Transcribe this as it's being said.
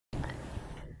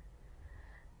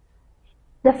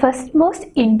The first most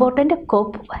important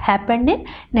COP happened in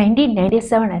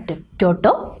 1997 at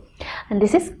Kyoto, and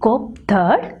this is COP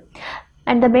 3rd,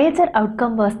 and the major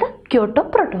outcome was the Kyoto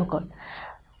Protocol.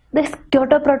 This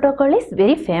Kyoto Protocol is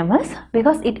very famous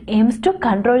because it aims to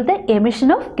control the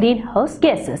emission of greenhouse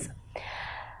gases.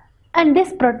 And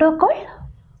this protocol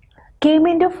came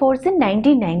into force in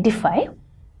 1995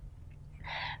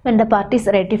 when the parties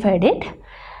ratified it.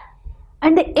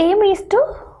 And the aim is to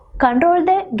control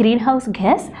the greenhouse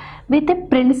gas with a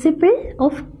principle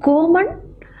of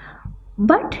common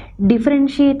but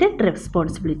differentiated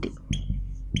responsibility.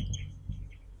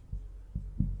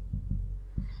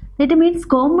 It means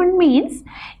common means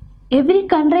every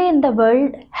country in the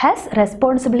world has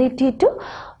responsibility to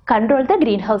control the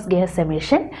greenhouse gas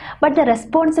emission, but the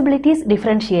responsibility is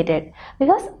differentiated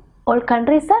because all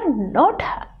countries are not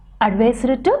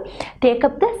advised to take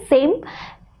up the same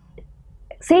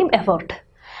effort,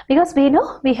 because we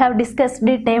know we have discussed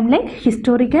the term like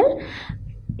historical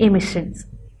emissions.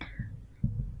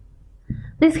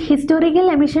 These historical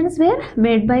emissions were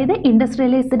made by the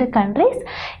industrialized countries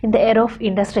in the era of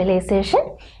industrialization,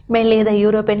 mainly the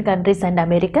European countries and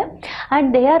America,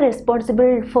 and they are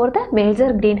responsible for the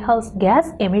major greenhouse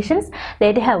gas emissions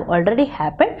that have already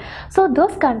happened. So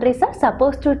those countries are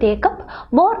supposed to take up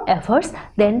more efforts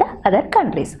than the other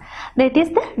countries. That is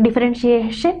the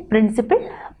differentiation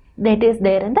principle that is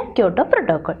there in the Kyoto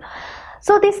Protocol.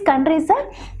 So these countries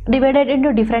are divided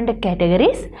into different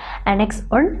categories. Annex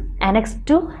 1, Annex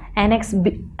 2, Annex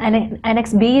B.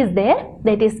 Annex B is there,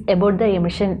 that is about the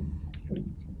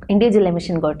individual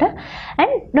emission quota,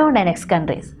 and non-annex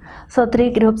countries. So three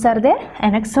groups are there: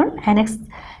 Annex 1, Annex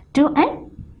 2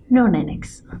 and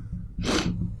non-annex.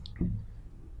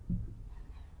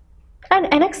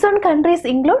 And Annex 1 countries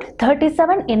include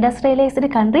 37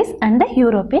 industrialized countries and the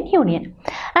European Union.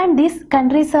 And these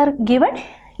countries are given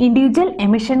individual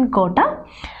emission quota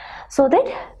so that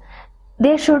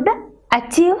they should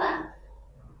achieve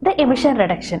the emission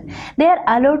reduction. They are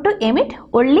allowed to emit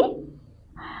only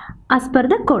as per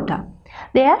the quota.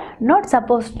 They are not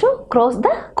supposed to cross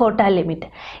the quota limit.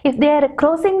 If they are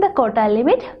crossing the quota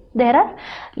limit, there are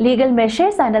legal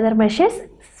measures and other measures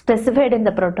specified in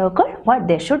the protocol what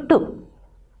they should do.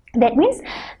 That means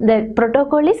the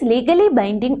protocol is legally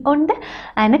binding on the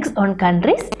Annex 1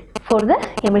 countries for the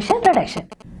emission reduction.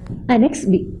 Annex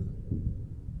B.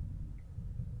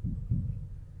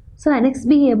 So Annex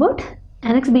B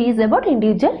is about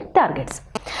individual targets.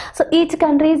 So each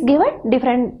country is given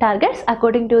different targets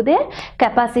according to their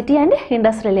capacity and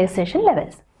industrialization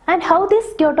levels. And how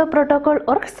this Kyoto Protocol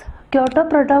works? Kyoto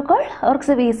Protocol works,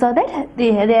 we saw that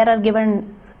they are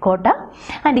given quota,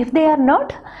 and if they are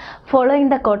not following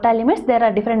the quota limits, there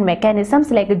are different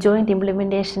mechanisms like joint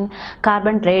implementation,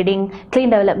 carbon trading, clean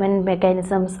development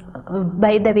mechanisms,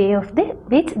 by the way of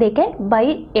which they can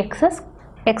buy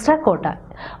extra quota,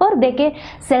 or they can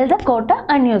sell the quota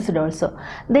unused also.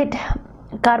 That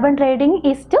carbon trading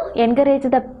is to encourage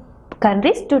the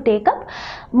countries to take up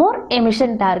more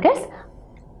emission targets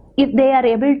if they are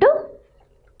able to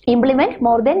implement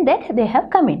more than that they have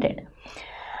committed.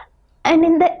 And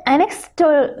in the Annex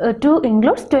 2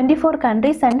 includes 24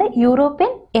 countries and the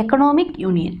European Economic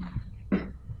Union.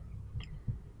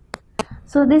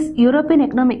 So this European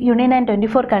Economic Union and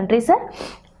 24 countries are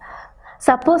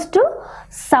supposed to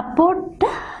support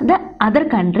the other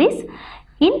countries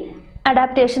in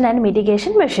adaptation and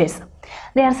mitigation measures.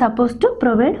 They are supposed to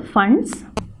provide funds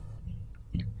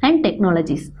and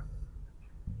technologies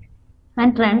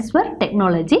and transfer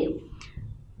technology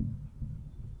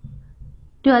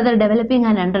to other developing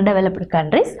and underdeveloped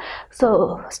countries,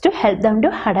 so to help them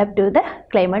to adapt to the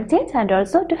climate change and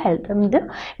also to help them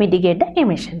to mitigate the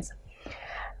emissions.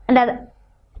 And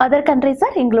other countries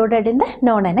are included in the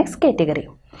non-annex category.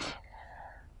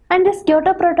 And this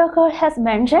Kyoto Protocol has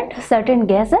mentioned certain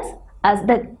gases as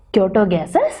the Kyoto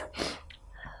gases,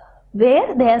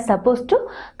 where they are supposed to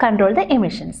control the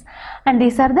emissions. And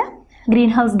these are the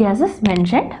greenhouse gases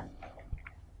mentioned.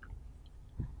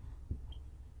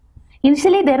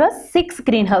 Initially, there were 6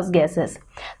 greenhouse gases: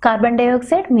 carbon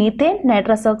dioxide, methane,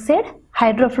 nitrous oxide,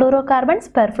 hydrofluorocarbons,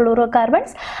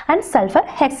 perfluorocarbons, and sulfur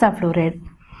hexafluoride.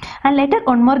 And later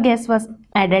one more gas was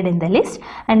added in the list,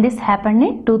 and this happened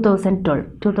in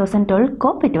 2012. 2012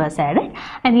 COP it was added,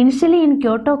 and initially in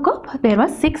Kyoto COP there were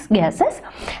 6 gases.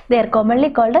 They are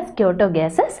commonly called as Kyoto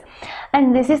gases,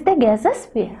 and this is the gases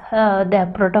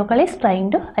the protocol is trying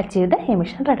to achieve the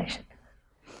emission reduction.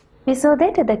 We saw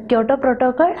that the Kyoto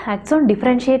Protocol acts on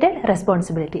differentiated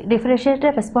responsibility.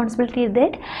 Differentiated responsibility is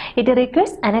that it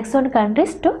requires Annex 1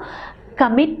 countries to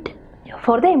commit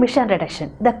for the emission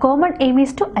reduction. The common aim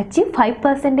is to achieve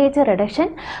 5%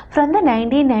 reduction from the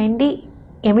 1990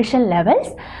 emission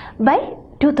levels by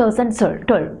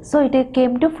 2012. So it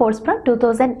came to force from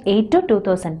 2008 to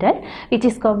 2012, which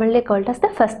is commonly called as the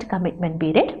first commitment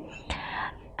period.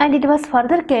 And it was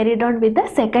further carried on with the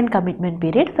second commitment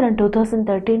period from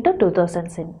 2013 to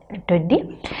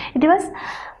 2020. It was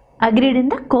agreed in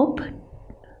the COP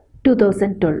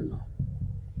 2012.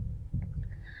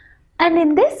 And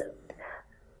in this,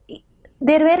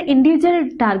 there were individual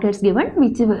targets given,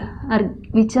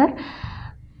 which are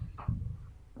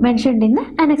mentioned in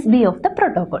the Annex B of the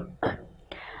protocol.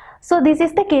 So this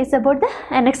is the case about the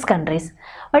Annex countries.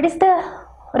 What is the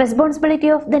responsibility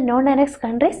of the non-Annex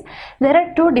countries? There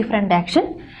are two different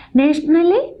actions: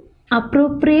 nationally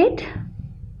appropriate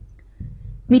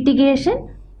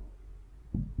mitigation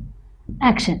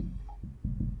action.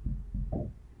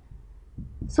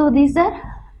 So these are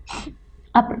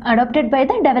adopted by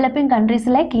the developing countries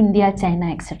like India,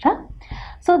 China, etc.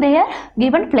 So they are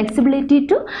given flexibility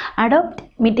to adopt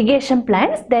mitigation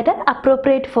plans that are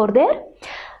appropriate for their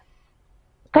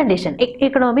condition,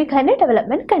 economic and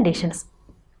development conditions.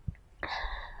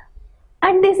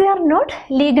 And these are not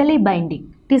legally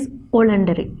binding, it is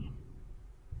voluntary.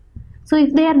 So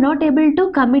if they are not able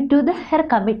to commit to their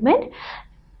commitment,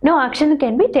 no action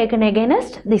can be taken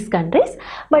against these countries,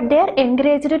 but they are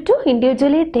encouraged to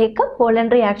individually take up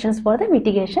voluntary actions for the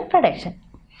mitigation reduction.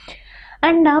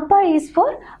 And NAPA is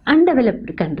for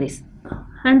undeveloped countries,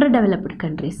 underdeveloped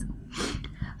countries.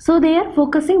 So they are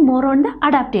focusing more on the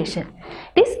adaptation.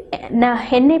 This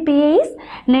NAPA is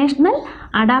National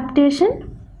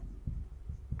Adaptation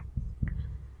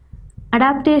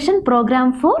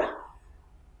Program for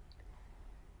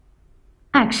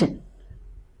Action.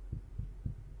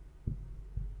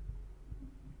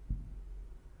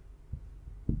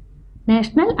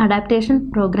 National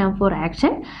Adaptation Program for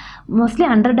Action. Mostly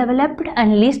underdeveloped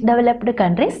and least developed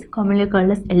countries, commonly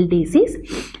called as LDCs,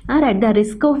 are at the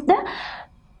risk of the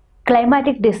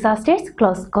climatic disasters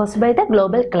caused by the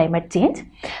global climate change.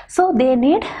 So they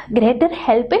need greater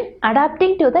help in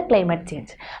adapting to the climate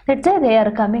change. That's why they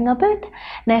are coming up with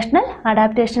National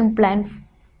Adaptation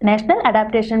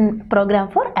Program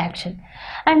for Action.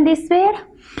 And these were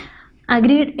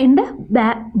agreed in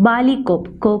the Bali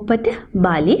COP at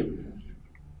Bali.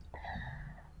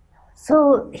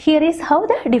 So here is how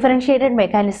the differentiated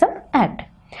mechanism act.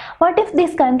 What if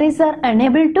these countries are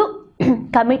unable to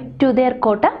commit to their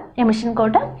quota, emission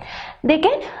quota? They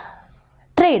can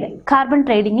trade. Carbon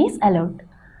trading is allowed.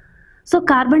 So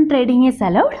carbon trading is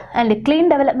allowed, and a clean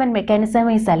development mechanism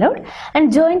is allowed,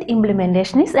 and joint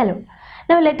implementation is allowed.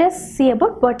 Now let us see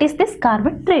about what is this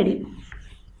carbon trading.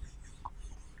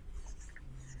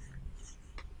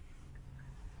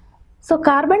 So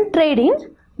carbon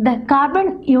trading, the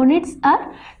carbon units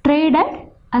are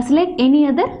traded as like any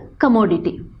other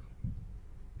commodity.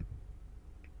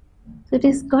 So it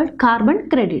is called carbon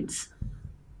credits.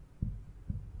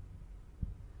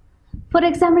 For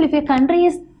example, if a country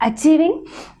is achieving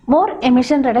more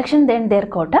emission reduction than their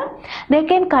quota, they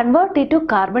can convert it to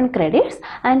carbon credits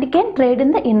and can trade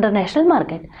in the international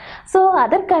market. So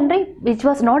other country which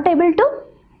was not able to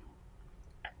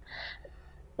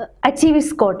achieve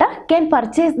its quota can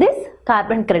purchase this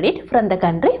carbon credit from the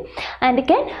country and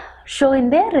can show in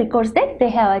their records that they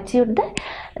have achieved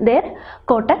their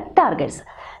quota targets.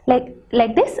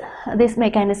 Like this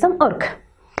mechanism work.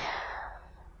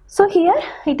 So here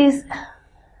it is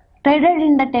traded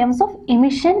in the terms of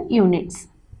emission units.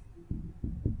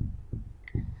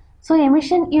 So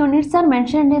emission units are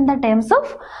mentioned in the terms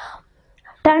of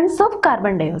tons of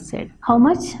carbon dioxide. How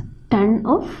much ton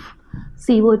of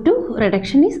CO2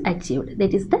 reduction is achieved,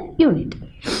 that is the unit.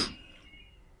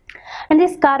 And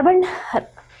this carbon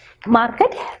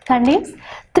market contains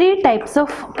three types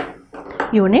of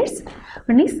units.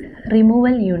 One is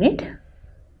removal unit,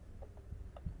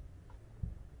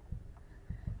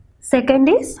 second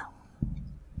is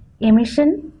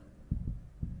emission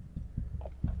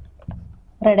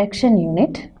reduction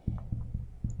unit,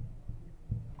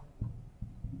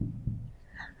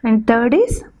 and third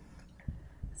is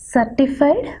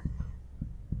certified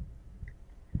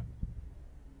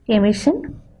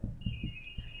emission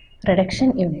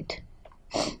reduction unit.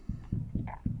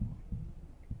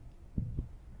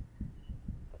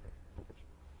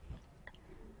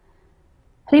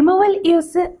 Removal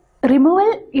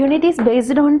unit is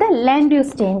based on the land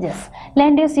use changes.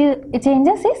 Land use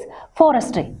changes is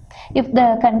forestry. If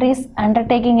the country is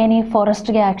undertaking any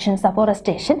forestry actions,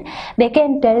 afforestation, they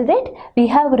can tell that we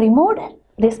have removed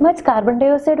this much carbon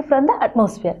dioxide from the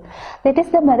atmosphere. That is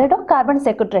the method of carbon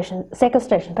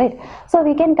sequestration, right? So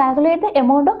we can calculate the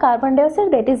amount of carbon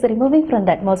dioxide that is removing from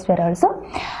the atmosphere also,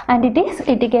 and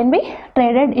it can be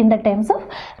traded in the terms of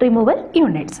removal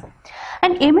units.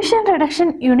 And emission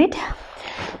reduction unit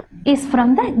is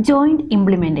from the joint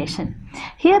implementation.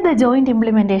 Here the joint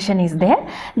implementation is there.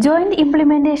 Joint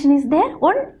implementation is there.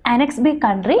 One Annex B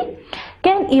country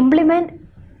can implement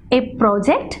a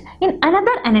project in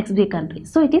another Annex B country.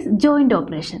 So it is joint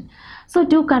operation. So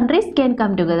two countries can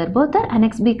come together. Both are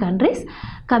Annex B countries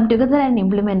come together and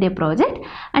implement a project,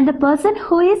 and the person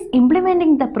who is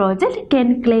implementing the project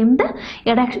can claim the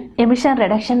emission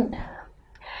reduction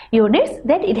units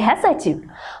that it has achieved.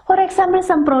 For example,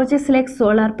 some projects like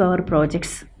solar power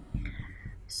projects,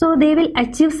 so they will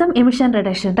achieve some emission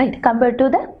reduction, right, compared to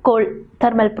the coal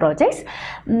thermal projects.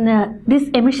 This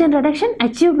emission reduction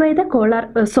achieved by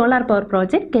the solar power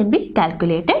project can be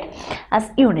calculated as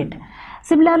unit.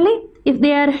 Similarly, if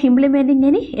they are implementing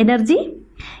any energy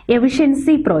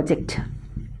efficiency project,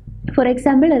 for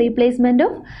example, a replacement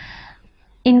of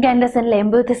incandescent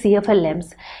lamp with CFL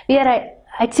lamps, we are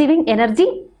achieving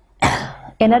energy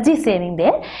saving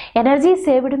there. Energy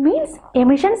saved means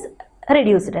emissions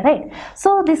reduced, right?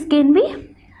 So this can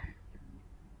be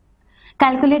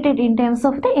calculated in terms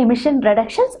of the emission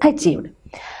reductions achieved.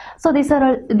 So this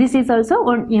is also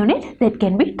one unit that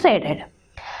can be traded.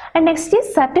 And next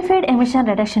is certified emission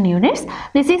reduction units.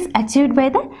 This is achieved by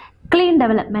the clean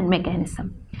development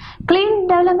mechanism. Clean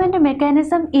development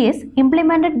mechanism is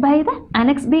implemented by the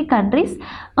Annex B countries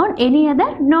on any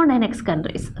other non-Annex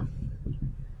countries.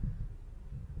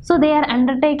 So they are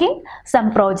undertaking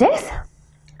some projects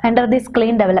under this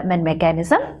clean development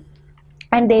mechanism,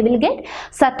 and they will get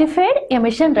certified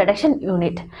emission reduction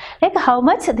unit, like how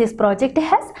much this project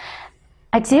has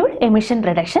achieved emission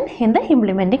reduction in the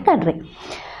implementing country.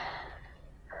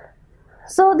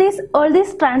 So all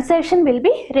this transaction will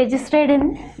be registered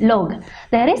in log.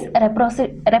 There is a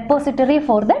repository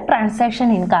for the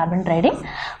transaction in carbon trading.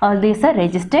 All these are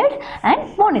registered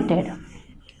and monitored.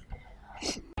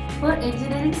 For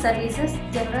engineering services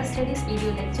general studies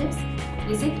video lectures,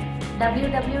 visit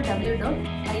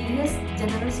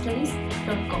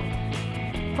www.iesgeneralstudies.com.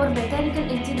 For mechanical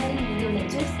engineering video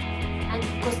lectures and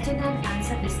question and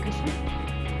answer discussion,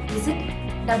 visit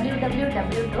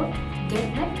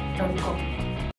www.getnet.com.